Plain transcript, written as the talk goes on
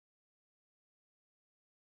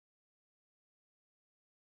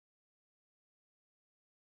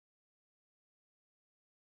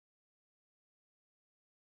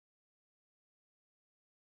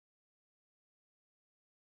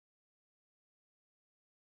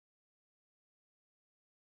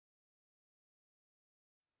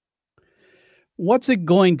What's it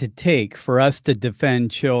going to take for us to defend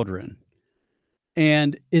children?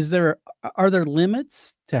 And are there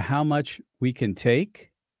limits to how much we can take?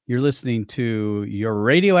 You're listening to Your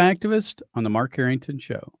Radio Activist on the Mark Harrington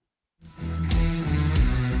Show.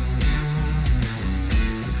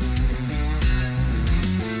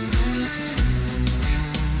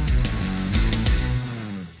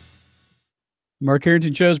 Mark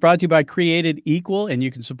Harrington Show is brought to you by Created Equal, and you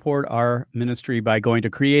can support our ministry by going to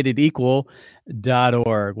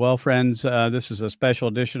createdequal.org. Well, friends, this is a special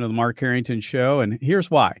edition of the Mark Harrington Show, and here's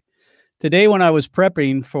why. Today, when I was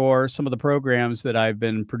prepping for some of the programs that I've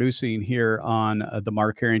been producing here on the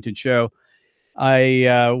Mark Harrington Show,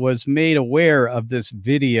 I was made aware of this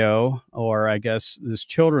video, or I guess this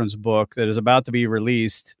children's book that is about to be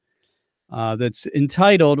released that's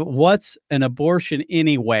entitled, "What's an Abortion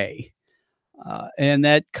Anyway?" And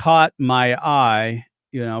that caught my eye.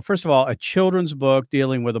 You know, first of all, a children's book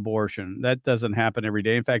dealing with abortion. That doesn't happen every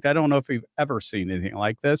day. In fact, I don't know if we've ever seen anything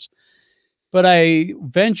like this. But I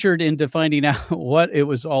ventured into finding out what it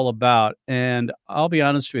was all about. And I'll be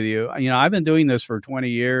honest with you, I've been doing this for 20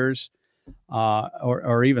 years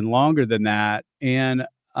or even longer than that. And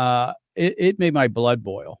it made my blood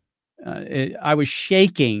boil. I was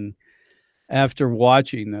shaking after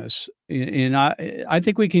watching this. And I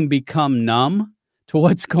think we can become numb to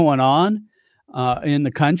what's going on in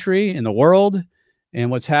the country, in the world,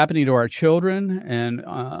 and what's happening to our children, and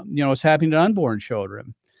what's happening to unborn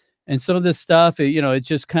children. And some of this stuff, it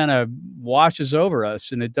just kind of washes over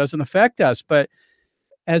us and it doesn't affect us. But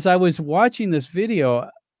as I was watching this video,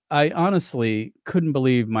 I honestly couldn't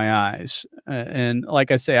believe my eyes. And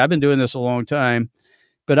like I say, I've been doing this a long time.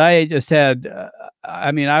 But I just had,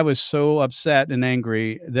 I was so upset and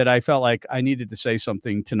angry that I felt like I needed to say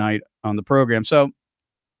something tonight on the program. So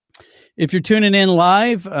if you're tuning in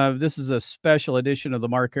live, this is a special edition of the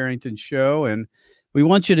Mark Harrington Show, and we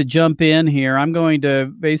want you to jump in here. I'm going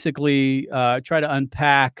to basically try to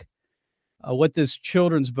unpack what this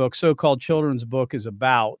so-called children's book is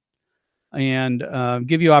about, and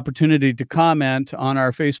give you opportunity to comment on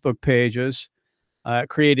our Facebook pages.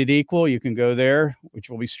 Created Equal, you can go there, which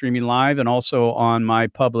will be streaming live, and also on my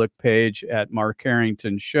public page at Mark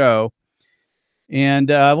Harrington Show.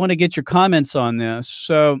 And I want to get your comments on this.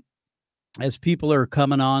 So as people are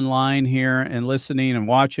coming online here and listening and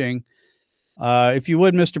watching, if you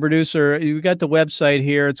would, Mr. Producer, you got the website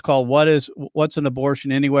here. It's called What's an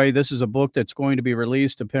Abortion Anyway? This is a book that's going to be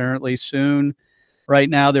released apparently soon.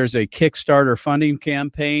 Right now, there's a Kickstarter funding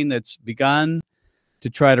campaign that's begun to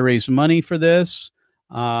try to raise money for this.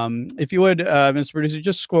 If you would, Mr. Producer,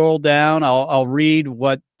 just scroll down. I'll read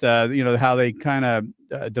what how they kind of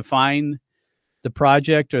define the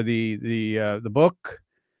project or the book.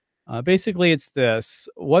 Basically, it's this: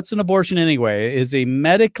 "What's an Abortion Anyway?" is a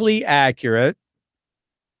medically accurate.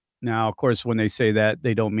 Now, of course, when they say that,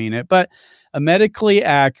 they don't mean it, but a medically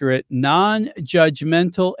accurate,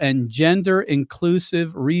 non-judgmental, and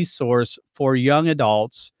gender-inclusive resource for young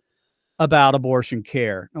adults about abortion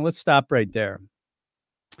care. Now, let's stop right there.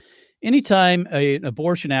 Anytime an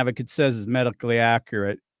abortion advocate says it's medically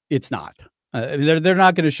accurate, it's not. They're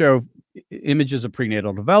not going to show images of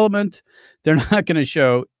prenatal development. They're not going to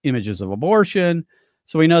show images of abortion.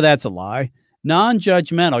 So we know that's a lie.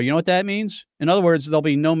 Non-judgmental, you know what that means? In other words, there'll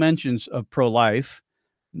be no mentions of pro-life,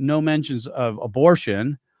 no mentions of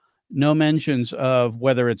abortion, no mentions of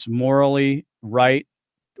whether it's morally right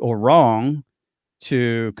or wrong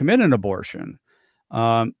to commit an abortion.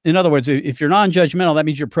 In other words, if you're non-judgmental, that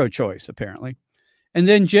means you're pro-choice, apparently. And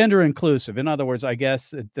then gender inclusive. In other words, I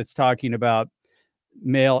guess that's talking about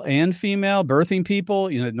male and female birthing people.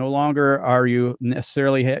 No longer are you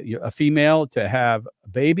necessarily a female to have a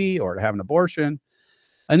baby or to have an abortion.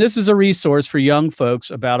 And this is a resource for young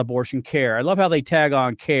folks about abortion care. I love how they tag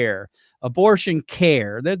on care. Abortion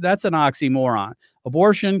care. That's an oxymoron.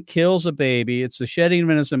 Abortion kills a baby. It's the shedding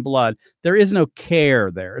of innocent blood. There is no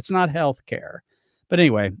care there. It's not health care. But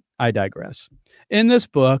anyway, I digress. In this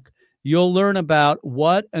book, you'll learn about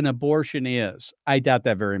what an abortion is. I doubt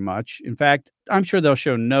that very much. In fact, I'm sure they'll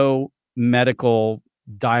show no medical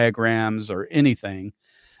diagrams or anything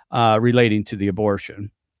relating to the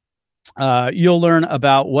abortion. You'll learn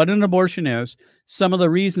about what an abortion is, some of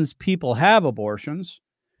the reasons people have abortions.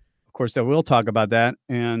 Of course, I will talk about that,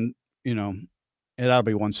 and, that'll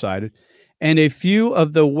be one-sided. And a few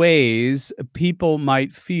of the ways people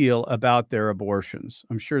might feel about their abortions.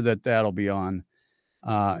 I'm sure that'll be on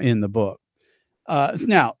in the book.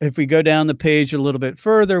 Now, if we go down the page a little bit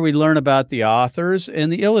further, we learn about the authors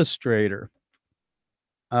and the illustrator.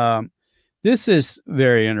 This is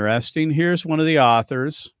very interesting. Here's one of the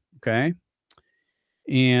authors, okay?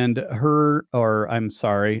 and her, or I'm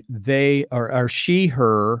sorry, they or she,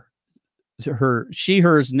 her's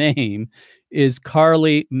name is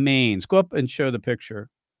Carly Maines. Go up and show the picture.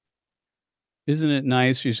 Isn't it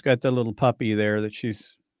nice? She's got the little puppy there that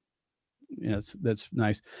she's, yeah, that's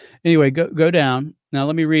nice. Anyway, go down. Now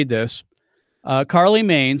let me read this. Carly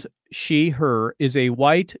Maines, she, her, is a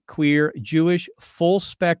white, queer, Jewish, full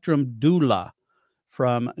spectrum doula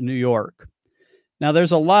from New York. Now,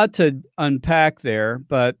 there's a lot to unpack there,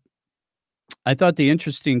 but I thought the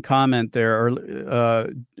interesting comment there, or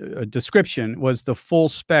description, was the full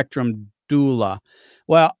spectrum doula.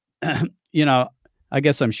 Well, I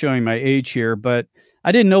guess I'm showing my age here, but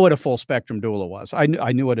I didn't know what a full spectrum doula was. I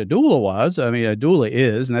knew what a doula was. I mean, a doula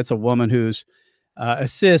is, and that's a woman who's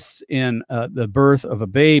assists in the birth of a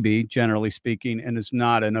baby, generally speaking, and is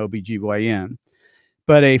not an OBGYN.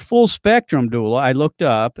 But a full spectrum doula, I looked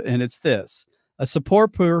up, and it's this: a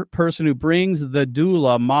support person who brings the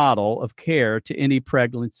doula model of care to any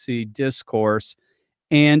pregnancy discourse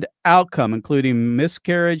and outcome, including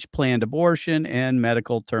miscarriage, planned abortion, and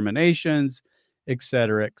medical terminations, et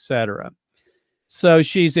cetera, et cetera. So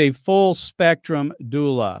she's a full spectrum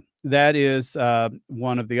doula. That is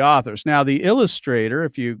one of the authors. Now, the illustrator,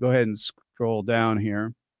 if you go ahead and scroll down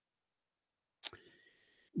here,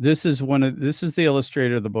 this is the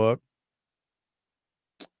illustrator of the book.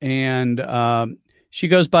 And she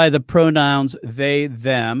goes by the pronouns they,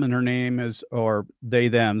 them, and her name is, or they,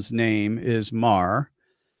 them's name is Mar.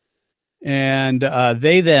 And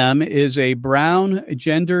they, them is a brown,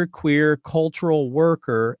 gender-queer cultural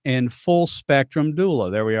worker and full spectrum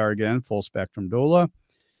doula. There we are again, full spectrum doula,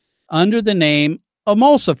 under the name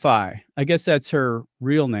Emulsify. I guess that's her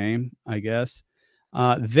real name, I guess.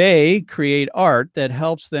 They create art that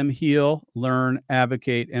helps them heal, learn,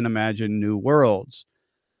 advocate, and imagine new worlds.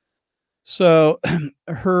 So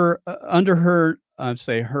under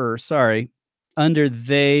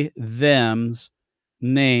they, them's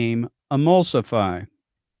name, Emulsify.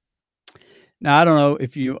 Now, I don't know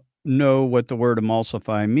if you know what the word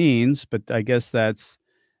emulsify means, but I guess that's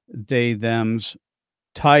they, them's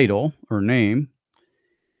title or name.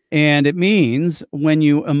 And it means when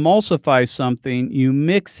you emulsify something, you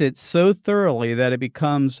mix it so thoroughly that it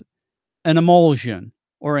becomes an emulsion,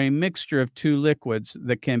 or a mixture of two liquids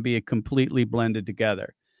that can be completely blended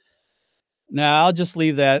together. Now, I'll just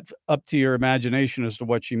leave that up to your imagination as to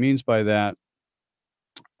what she means by that.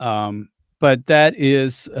 But that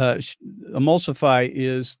is, Emulsify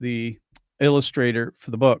is the illustrator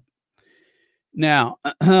for the book. Now,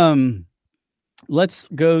 let's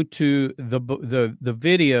go to the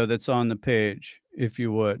video that's on the page, if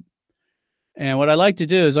you would. And what I like to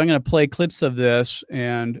do is I'm going to play clips of this,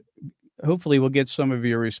 and hopefully we'll get some of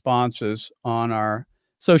your responses on our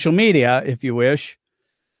social media, if you wish,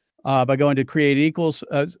 by going to Create Equals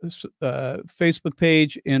Facebook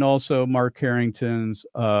page, and also Mark Harrington's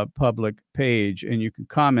public page, and you can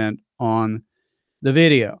comment on the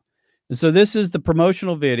video. And so this is the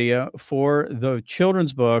promotional video for the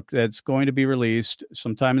children's book that's going to be released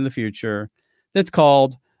sometime in the future. That's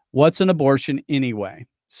called What's an Abortion Anyway?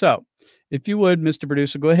 So if you would, Mr.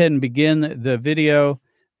 Producer, go ahead and begin the video.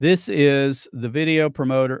 This is the video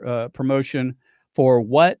promotion for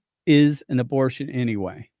What is an Abortion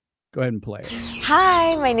Anyway? Go ahead and play it.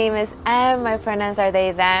 Hi, my name is Em. My pronouns are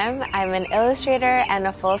they, them. I'm an illustrator and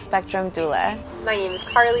a full spectrum doula. My name is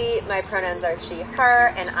Carly. My pronouns are she,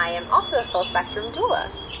 her, and I am also a full spectrum doula.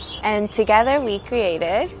 And together we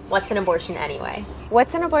created What's an Abortion Anyway?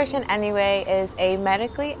 What's an Abortion Anyway is a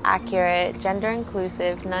medically accurate,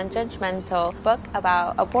 gender-inclusive, non-judgmental book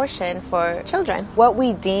about abortion for children. What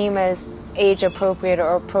we deem as age-appropriate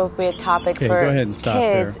or appropriate topic for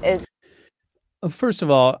kids is... First of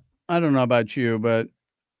all, I don't know about you, but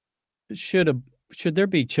should there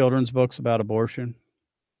be children's books about abortion?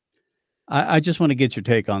 I just want to get your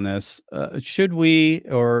take on this. Should we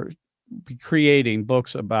or be creating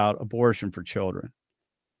books about abortion for children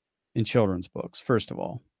in children's books? First of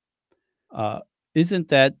all, isn't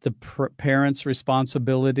that the parents'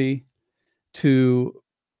 responsibility to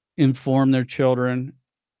inform their children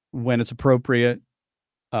when it's appropriate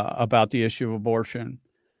about the issue of abortion?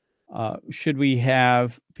 Should we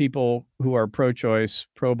have people who are pro-choice,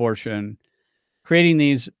 pro-abortion, creating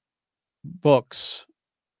these books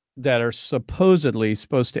that are supposedly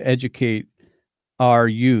supposed to educate our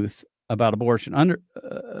youth about abortion? Under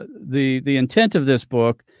the intent of this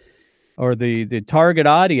book, or the target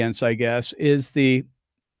audience, I guess, is the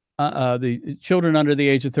children under the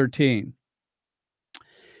age of 13.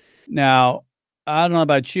 Now, I don't know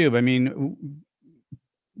about you, but I mean,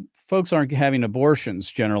 folks aren't having abortions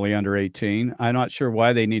generally under 18. I'm not sure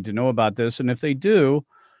why they need to know about this. And if they do,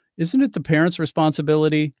 isn't it the parents'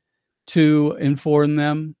 responsibility to inform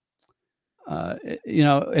them?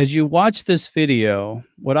 As you watch this video,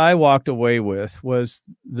 what I walked away with was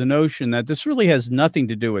the notion that this really has nothing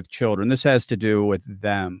to do with children. This has to do with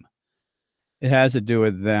them. It has to do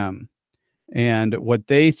with them and what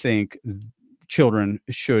they think children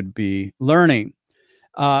should be learning.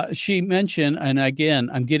 She mentioned, and again,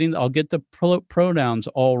 I'll get the pronouns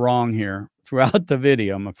all wrong here throughout the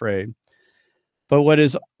video, I'm afraid, but what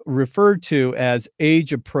is referred to as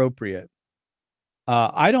age appropriate.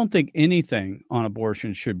 I don't think anything on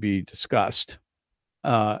abortion should be discussed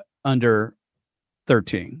under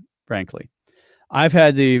 13, frankly. I've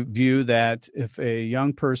had the view that if a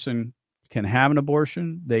young person can have an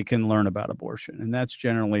abortion, they can learn about abortion. And that's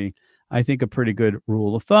generally, I think, a pretty good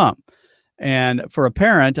rule of thumb. And for a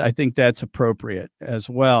parent, I think that's appropriate as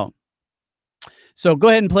well. So go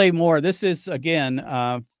ahead and play more. This is, again,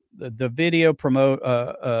 the video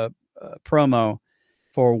promo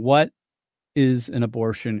for What is an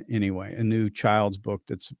Abortion Anyway, a new child's book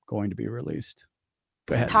that's going to be released.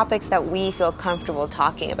 Topics that we feel comfortable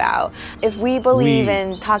talking about. If we believe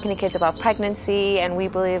in talking to kids about pregnancy, and we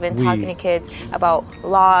believe in talking to kids about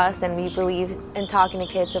loss, and we believe in talking to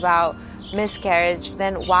kids about miscarriage,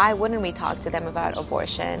 then why wouldn't we talk to them about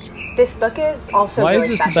abortion? This book is also Why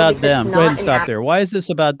really is this about them? Go ahead and stop there. Why is this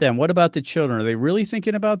about them? What about the children? Are they really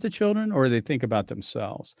thinking about the children, or do they think about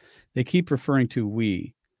themselves? They keep referring to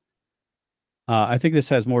we. I think this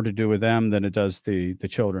has more to do with them than it does the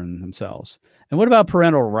children themselves. And what about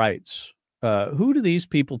parental rights? Who do these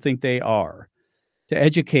people think they are to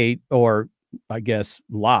educate, or I guess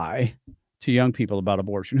lie to young people about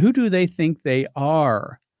abortion? Who do they think they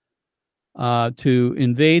are to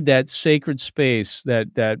invade that sacred space,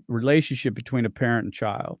 that relationship between a parent and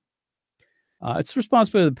child? It's the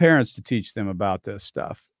responsibility of the parents to teach them about this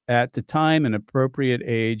stuff at the time and appropriate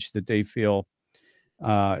age that they feel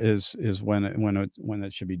is when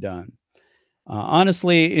it should be done.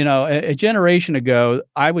 Honestly, a generation ago,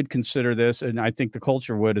 I would consider this, and I think the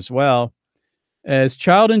culture would as well, as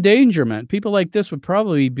child endangerment. People like this would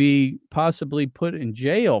probably be possibly put in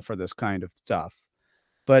jail for this kind of stuff.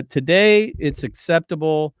 But today, it's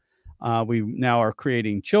acceptable. We now are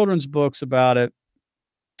creating children's books about it,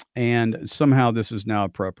 and somehow this is now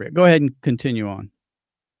appropriate. Go ahead and continue on.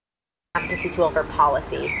 Advocacy tool for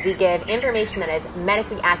policy. We give information that is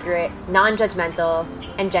medically accurate, non-judgmental,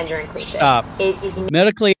 and gender inclusive. It is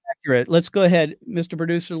medically accurate. Let's go ahead, Mr.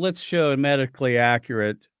 Producer. Let's show a medically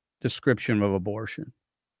accurate description of abortion.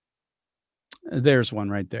 There's one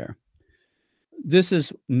right there. This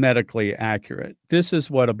is medically accurate. This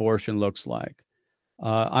is what abortion looks like.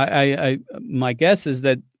 My guess is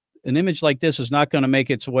that an image like this is not going to make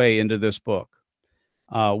its way into this book.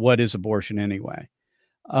 What is abortion anyway?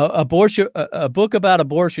 A book about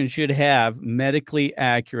abortion should have medically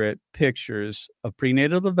accurate pictures of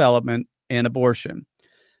prenatal development and abortion.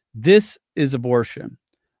 This is abortion.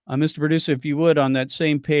 Mr. Producer, if you would, on that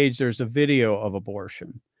same page, there's a video of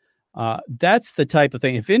abortion. That's the type of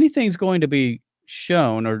thing. If anything's going to be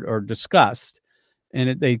shown or discussed,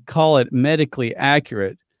 and they call it medically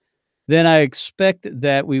accurate, then I expect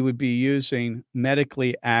that we would be using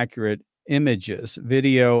medically accurate images,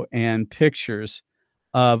 video, and pictures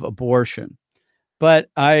of abortion. But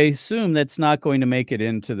I assume that's not going to make it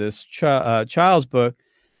into this child's book.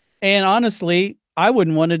 And honestly, I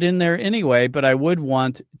wouldn't want it in there anyway, but I would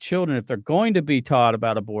want children, if they're going to be taught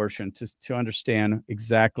about abortion, to understand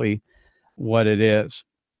exactly what it is.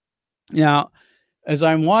 Now, as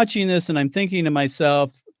I'm watching this and I'm thinking to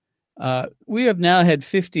myself, we have now had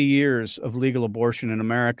 50 years of legal abortion in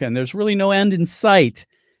America, and there's really no end in sight.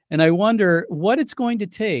 And I wonder what it's going to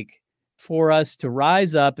take for us to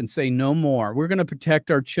rise up and say no more. We're going to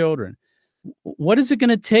protect our children. What is it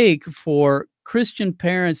going to take for Christian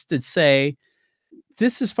parents to say,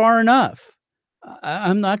 this is far enough?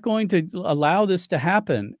 I'm not going to allow this to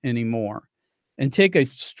happen anymore, and take a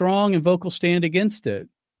strong and vocal stand against it.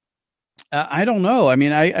 I don't know. I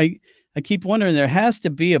mean, I keep wondering, there has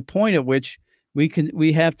to be a point at which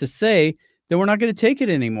we have to say that we're not going to take it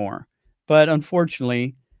anymore. But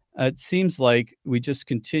unfortunately, it seems like we just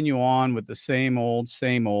continue on with the same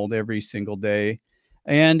old every single day.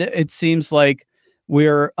 And it seems like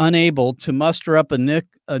we're unable to muster up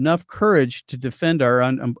enough courage to defend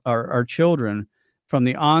our children from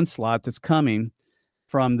the onslaught that's coming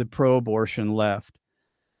from the pro-abortion left.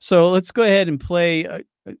 So let's go ahead and play.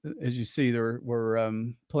 As you see,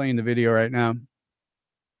 we're playing the video right now.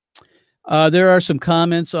 There are some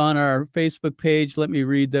comments on our Facebook page. Let me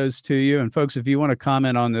read those to you. And folks, if you want to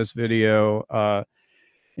comment on this video,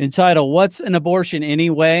 entitled "What's an Abortion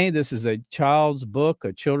Anyway?" This is a children's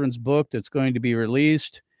book that's going to be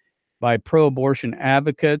released by pro-abortion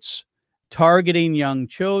advocates targeting young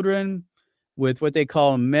children with what they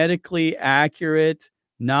call medically accurate,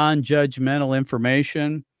 non-judgmental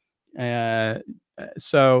information.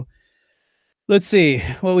 So let's see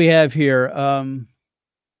what we have here.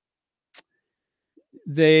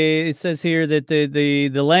 It says here that the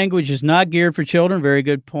language is not geared for children. Very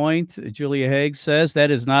good point. Julia Haig says that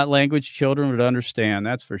is not language children would understand.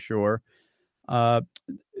 That's for sure.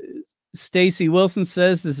 Stacy Wilson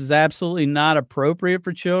says this is absolutely not appropriate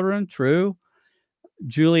for children. True.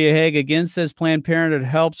 Julia Haig again says Planned Parenthood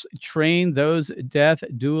helps train those death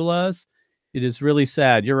doulas. It is really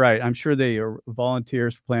sad. You're right. I'm sure they are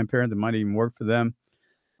volunteers for Planned Parenthood that might even work for them.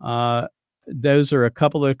 Those are a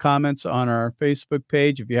couple of comments on our Facebook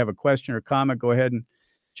page. If you have a question or comment, go ahead and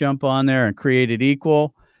jump on there and Create It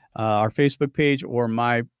Equal, our Facebook page, or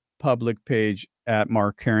my public page at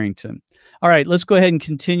Mark Harrington. All right, let's go ahead and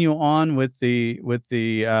continue on with the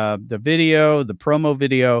video, the promo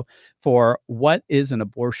video for What is an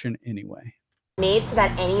Abortion Anyway? Made so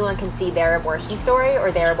that anyone can see their abortion story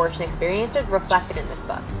or their abortion experiences reflected in this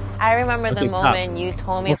book. I remember the moment you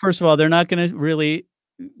told me. Well, first of all, they're not going to really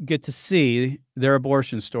get to see their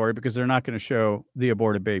abortion story because they're not going to show the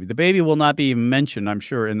aborted baby. The baby will not be even mentioned, I'm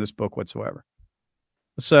sure, in this book whatsoever.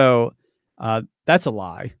 So that's a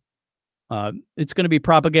lie. It's going to be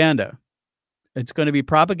propaganda. It's going to be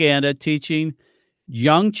propaganda teaching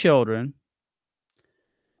young children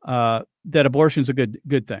that abortion is a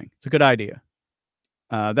good thing. It's a good idea.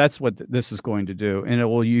 That's what this is going to do, and it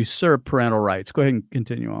will usurp parental rights. Go ahead and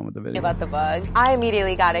continue on with the video. About the bug, I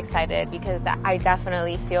immediately got excited because I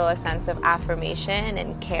definitely feel a sense of affirmation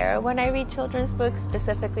and care when I read children's books,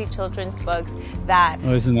 specifically children's books that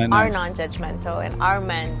are non-judgmental and are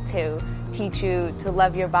meant to teach you to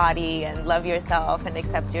love your body and love yourself and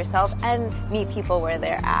accept yourself and meet people where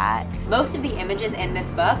they're at. Most of the images in this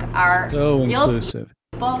book are so inclusive.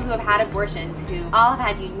 People who have had abortions, who all have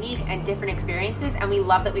had unique and different experiences, and we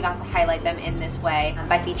love that we got to highlight them in this way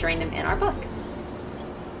by featuring them in our book.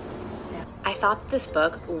 I thought that this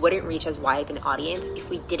book wouldn't reach as wide of an audience if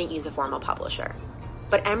we didn't use a formal publisher.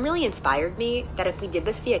 But Em really inspired me that if we did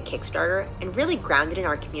this via Kickstarter and really grounded in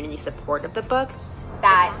our community support of the book,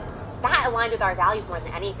 that aligned with our values more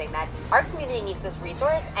than anything, that our community needs this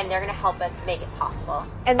resource and they're going to help us make it possible.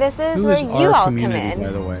 And this is where you all come in.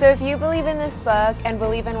 So if you believe in this book and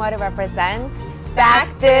believe in what it represents,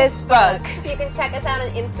 back this book. You can check us out on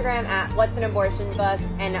Instagram at What's an Abortion Book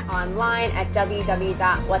and online at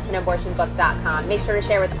www.whatsanabortionbook.com. Make sure to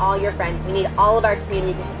share with all your friends. We need all of our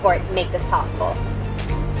community support to make this possible.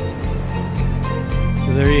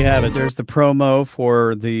 So there you have it. There's the promo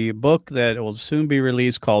for the book that will soon be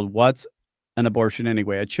released called What's an Abortion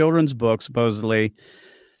Anyway? A children's book, supposedly.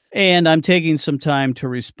 And I'm taking some time to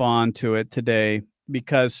respond to it today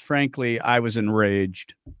because, frankly, I was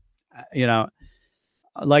enraged. You know,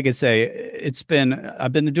 like I say,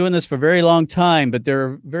 I've been doing this for a very long time, but there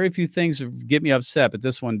are very few things that get me upset, but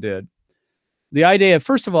this one did. The idea,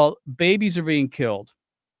 first of all, babies are being killed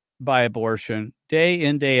by abortion day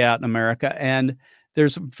in, day out in America, and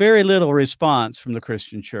there's very little response from the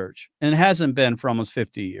Christian church, and it hasn't been for almost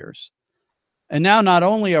 50 years. And now not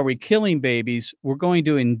only are we killing babies, we're going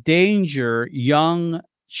to endanger young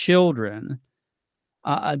children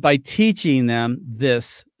by teaching them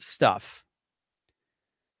this stuff.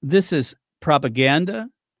 This is propaganda.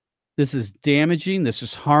 This is damaging. This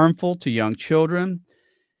is harmful to young children.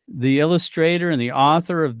 The illustrator and the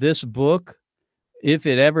author of this book, if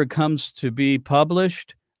it ever comes to be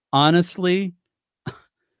published, honestly,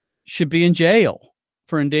 should be in jail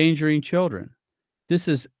for endangering children. This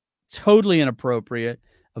is totally inappropriate,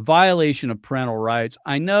 a violation of parental rights.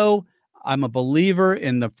 I know I'm a believer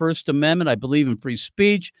in the First Amendment. I believe in free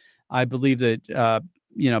speech. I believe that,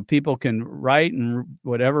 people can write and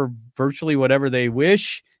virtually whatever they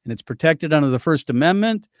wish, and it's protected under the First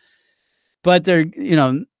Amendment. But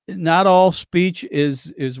not all speech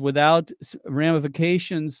is without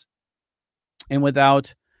ramifications and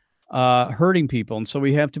without hurting people. And so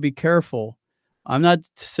we have to be careful. I'm not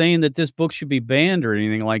saying that this book should be banned or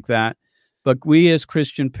anything like that, but we as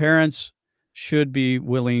Christian parents should be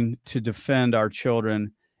willing to defend our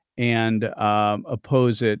children and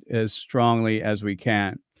oppose it as strongly as we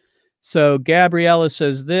can. So Gabriella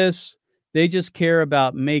says this: they just care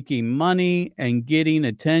about making money and getting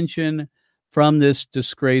attention from this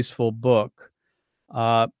disgraceful book.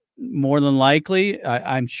 more than likely.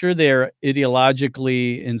 I'm sure they're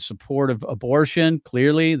ideologically in support of abortion.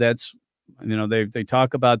 Clearly, that's, they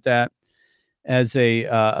talk about that as a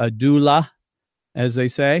doula, as they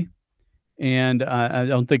say. And I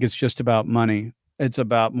don't think it's just about money. It's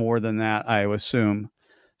about more than that, I assume.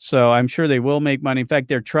 So I'm sure they will make money. In fact,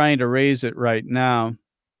 they're trying to raise it right now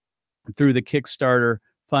through the Kickstarter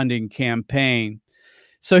funding campaign.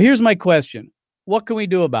 So here's my question. What can we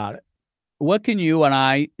do about it? What can you and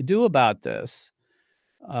I do about this?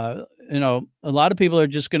 A lot of people are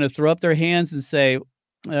just going to throw up their hands and say,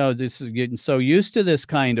 oh, this is getting so used to this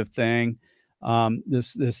kind of thing. Going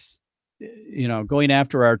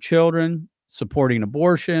after our children, supporting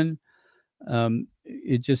abortion.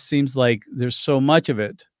 It just seems like there's so much of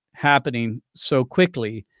it happening so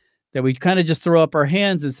quickly that we kind of just throw up our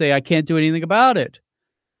hands and say, I can't do anything about it.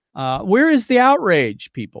 Where is the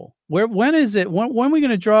outrage, people? When is it? When are we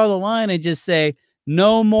going to draw the line and just say,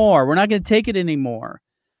 no more? We're not going to take it anymore.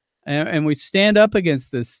 And we stand up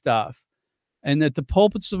against this stuff. And that the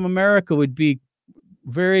pulpits of America would be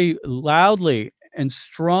very loudly and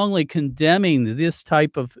strongly condemning this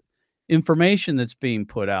type of information that's being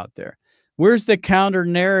put out there. Where's the counter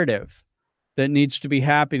narrative that needs to be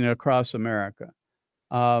happening across America?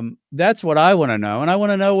 That's what I want to know. And I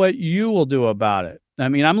want to know what you will do about it. I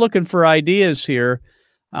mean, I'm looking for ideas here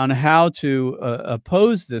on how to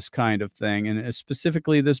oppose this kind of thing, and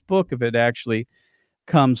specifically this book, if it actually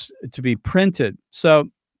comes to be printed. So,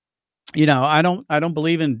 I don't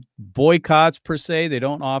believe in boycotts per se. They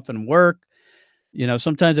don't often work.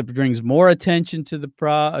 Sometimes it brings more attention to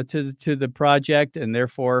the project, and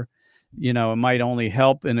therefore, it might only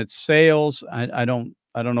help in its sales. I don't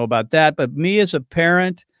know about that. But me as a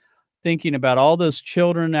parent, thinking about all those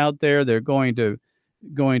children out there, they're going to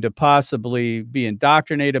possibly be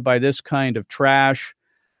indoctrinated by this kind of trash.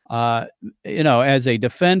 As a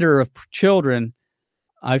defender of children,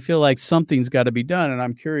 I feel like something's got to be done, and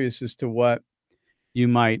I'm curious as to what you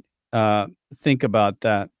might think about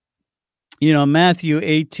that. Matthew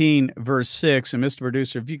 18, verse 6, and Mr.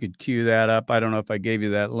 Producer, if you could cue that up. I don't know if I gave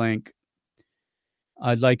you that link.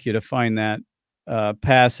 I'd like you to find that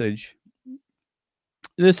passage.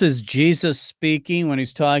 This is Jesus speaking when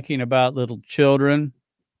he's talking about little children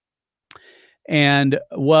and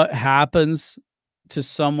what happens to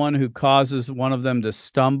someone who causes one of them to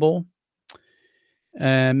stumble.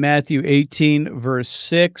 Matthew 18, verse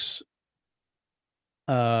 6.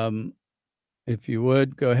 If you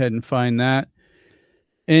would, go ahead and find that.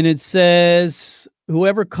 And it says,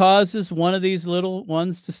 whoever causes one of these little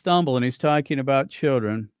ones to stumble, and he's talking about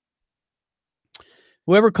children,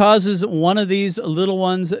 whoever causes one of these little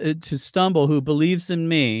ones to stumble who believes in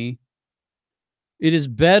me, it is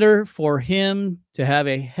better for him to have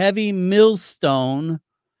a heavy millstone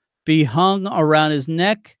be hung around his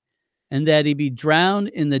neck and that he be drowned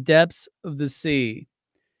in the depths of the sea.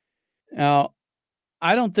 Now,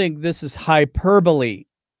 I don't think this is hyperbole.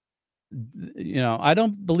 I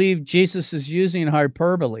don't believe Jesus is using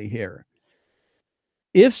hyperbole here.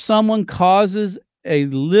 If someone causes a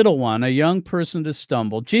little one, a young person, to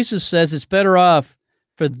stumble, Jesus says it's better off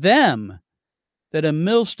for them that a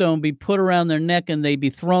millstone be put around their neck and they be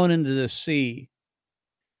thrown into the sea.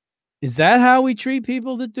 Is that how we treat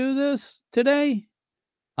people that do this today?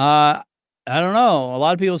 I don't know. A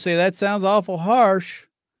lot of people say that sounds awful harsh,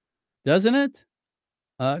 doesn't it?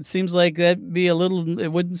 It seems like it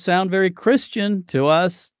wouldn't sound very Christian to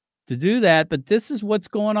us to do that, but this is what's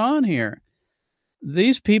going on here.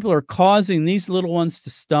 These people are causing these little ones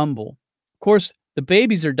to stumble. Of course, the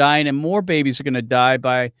babies are dying, and more babies are going to die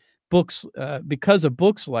by books because of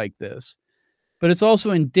books like this. But it's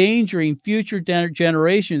also endangering future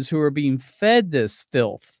generations who are being fed this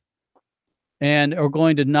filth and are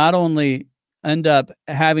going to not only end up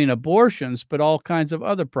having abortions, but all kinds of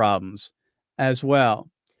other problems as well.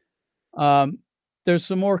 There's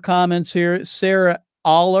some more comments here. Sarah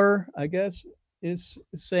Aller, I guess, is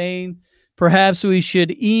saying, perhaps we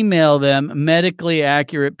should email them medically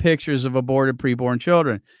accurate pictures of aborted preborn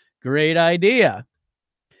children. Great idea.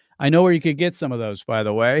 I know where you could get some of those, by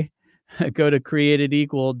the way. Go to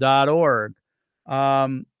createdequal.org.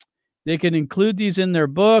 They can include these in their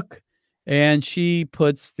book, and she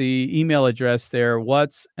puts the email address there,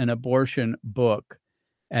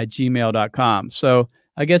 what'sanabortionbook@gmail.com. So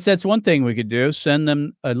I guess that's one thing we could do. Send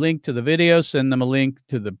them a link to the video, send them a link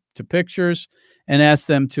to pictures, and ask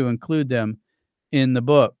them to include them in the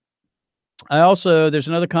book. There's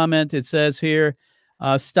another comment. It says here,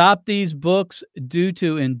 stop these books due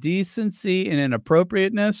to indecency and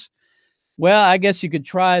inappropriateness. Well, I guess you could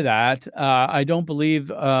try that. I don't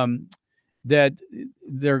believe that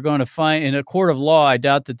they're going to find in a court of law. I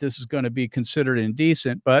doubt that this is going to be considered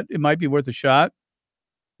indecent, but it might be worth a shot.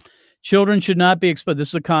 Children should not be exposed. This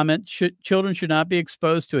is a comment. Children should not be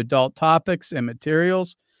exposed to adult topics and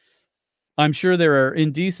materials. I'm sure there are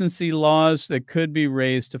indecency laws that could be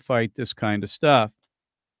raised to fight this kind of stuff.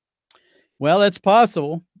 Well, that's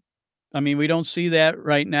possible. I mean, we don't see that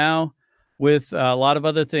right now with a lot of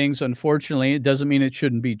other things. Unfortunately, it doesn't mean it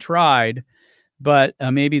shouldn't be tried, but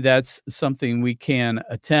maybe that's something we can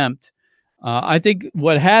attempt. I think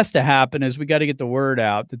what has to happen is we got to get the word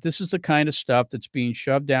out that this is the kind of stuff that's being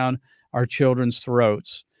shoved down our children's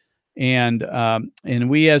throats. And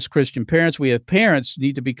we as Christian parents, we as parents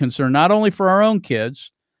need to be concerned not only for our own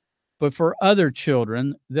kids, but for other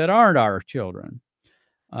children that aren't our children.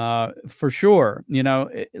 For sure. You know,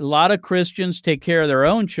 a lot of Christians take care of their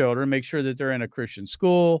own children, make sure that they're in a Christian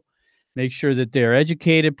school, make sure that they're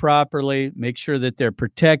educated properly, make sure that they're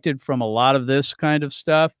protected from a lot of this kind of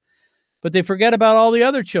stuff. But they forget about all the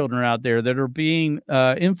other children out there that are being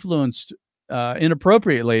influenced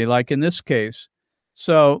inappropriately, like in this case.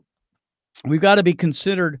 So we've got to be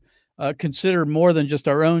consider more than just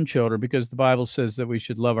our own children, because the Bible says that we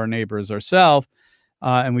should love our neighbor as ourselves,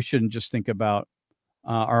 and we shouldn't just think about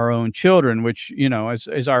our own children, which, you know,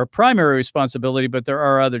 is our primary responsibility, but there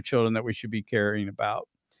are other children that we should be caring about.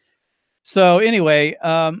 So anyway,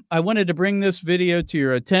 I wanted to bring this video to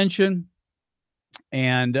your attention,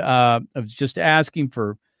 and I was just asking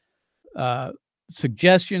for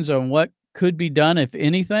suggestions on what could be done, if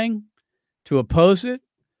anything, to oppose it.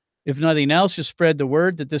 If nothing else, just spread the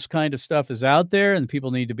word that this kind of stuff is out there and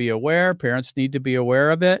people need to be aware. Parents need to be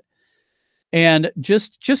aware of it. And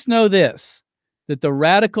just know this, that the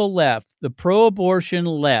radical left, the pro-abortion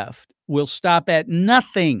left, will stop at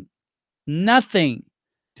nothing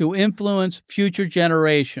to influence future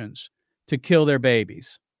generations to kill their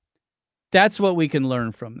babies. That's what we can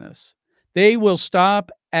learn from this. They will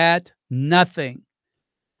stop at nothing.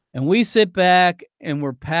 And we sit back and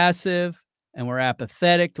we're passive and we're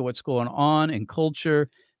apathetic to what's going on in culture.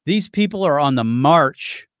 These people are on the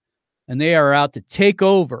march and they are out to take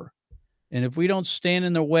over. And if we don't stand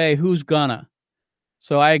in their way, who's gonna?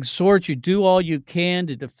 So I exhort you, do all you can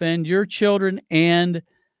to defend your children and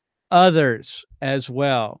others as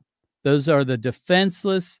well. Those are the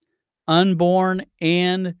defenseless, unborn,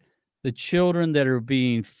 and the children that are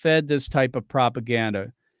being fed this type of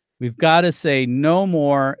propaganda. We've got to say no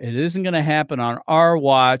more. It isn't going to happen on our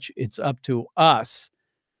watch. It's up to us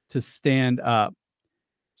to stand up.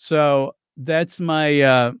 So that's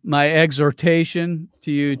my my exhortation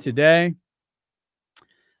to you today.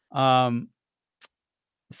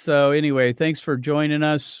 So anyway, thanks for joining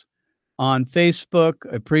us on Facebook.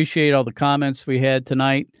 I appreciate all the comments we had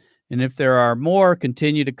tonight. And if there are more,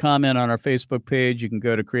 continue to comment on our Facebook page. You can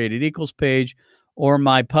go to Created Equals page or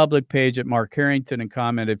my public page at Mark Harrington and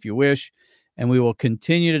comment if you wish. And we will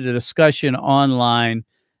continue the discussion online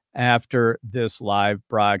after this live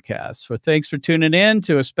broadcast. So thanks for tuning in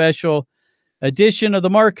to a special edition of the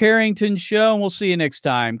Mark Harrington Show. And we'll see you next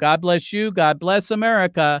time. God bless you. God bless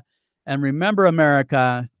America. And remember,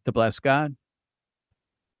 America, to bless God.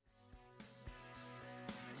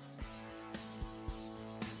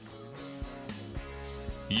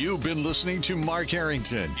 You've been listening to Mark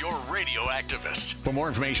Harrington, your radio activist. For more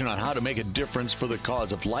information on how to make a difference for the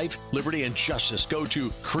cause of life, liberty, and justice, go to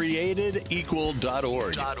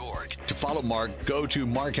createdequal.org. To follow Mark, go to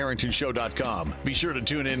markharringtonshow.com. Be sure to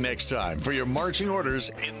tune in next time for your marching orders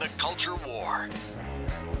in the culture war.